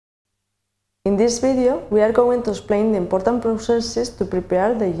In this video, we are going to explain the important processes to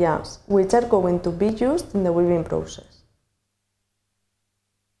prepare the yarns, which are going to be used in the weaving process.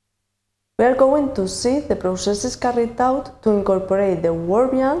 We are going to see the processes carried out to incorporate the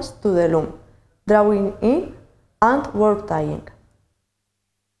warp yarns to the loom, drawing in and warp tying.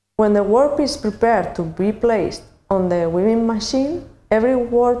 When the warp is prepared to be placed on the weaving machine, every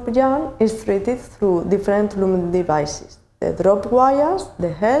warp yarn is threaded through different loom devices: the drop wires,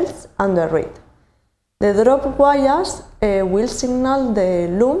 the healds, and the reed. The drop wires will signal the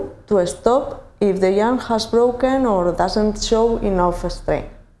loom to stop if the yarn has broken or doesn't show enough strain.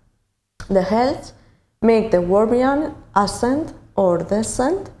 The healds make the warp yarn ascend or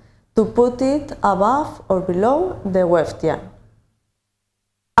descend to put it above or below the weft yarn.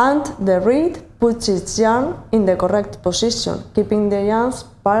 And the reed puts its yarn in the correct position, keeping the yarns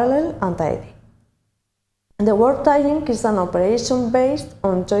parallel and tidy. The warp tying is an operation based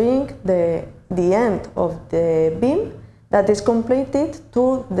on joining the end of the beam that is completed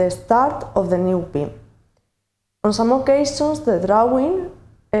to the start of the new beam. On some occasions, the drawing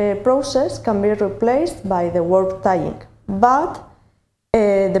process can be replaced by the warp tying, but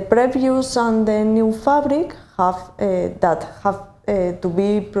the previous and the new fabric have to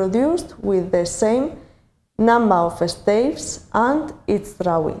be produced with the same number of staves and its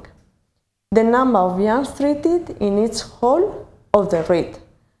drawing, the number of yarns threaded in each hole of the reed,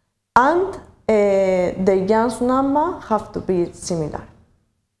 and the yarns number have to be similar.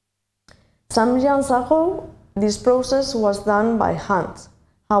 Some years ago, this process was done by hand.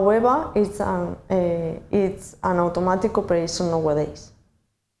 However, it's an automatic operation nowadays.